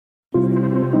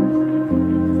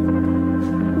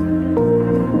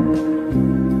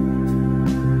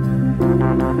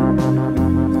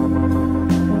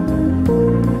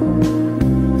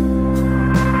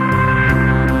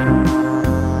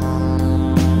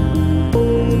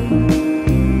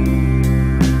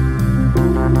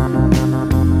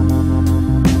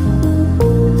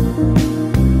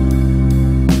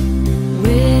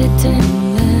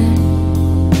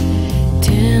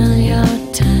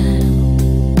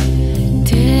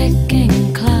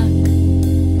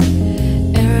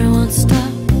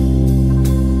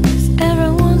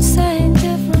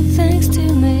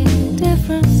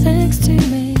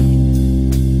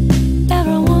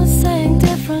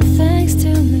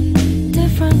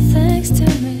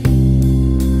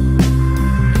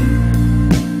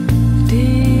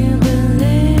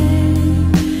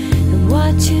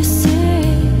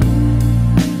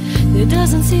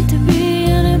Doesn't seem to be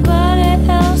anybody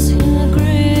else who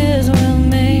agrees with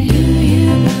me. Do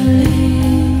you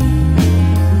believe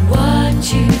what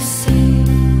you see?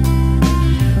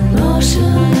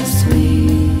 Motionless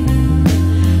sweet,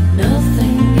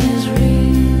 nothing is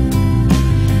real.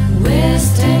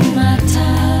 Wasting my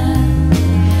time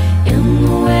in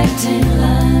the waiting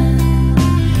line.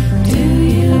 Do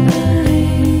you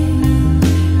believe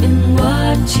in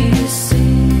what you see?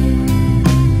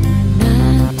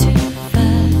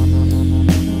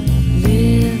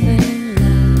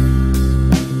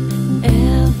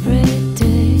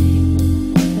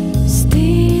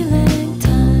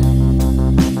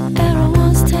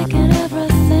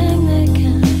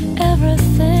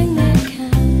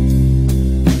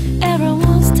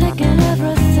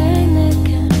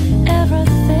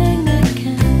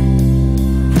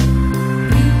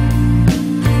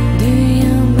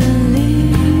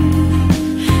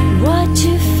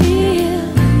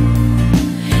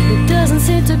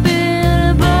 To be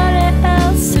anybody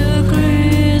else who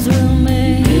agrees with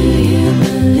me. Do you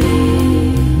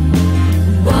believe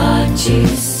what you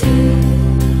see?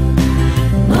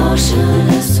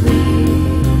 Motionless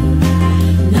sweet,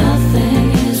 nothing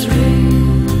is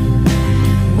real.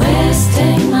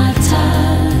 Wasting my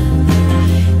time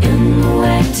in the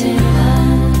waiting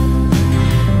line.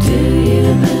 Do you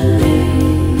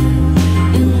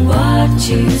believe in what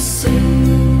you see?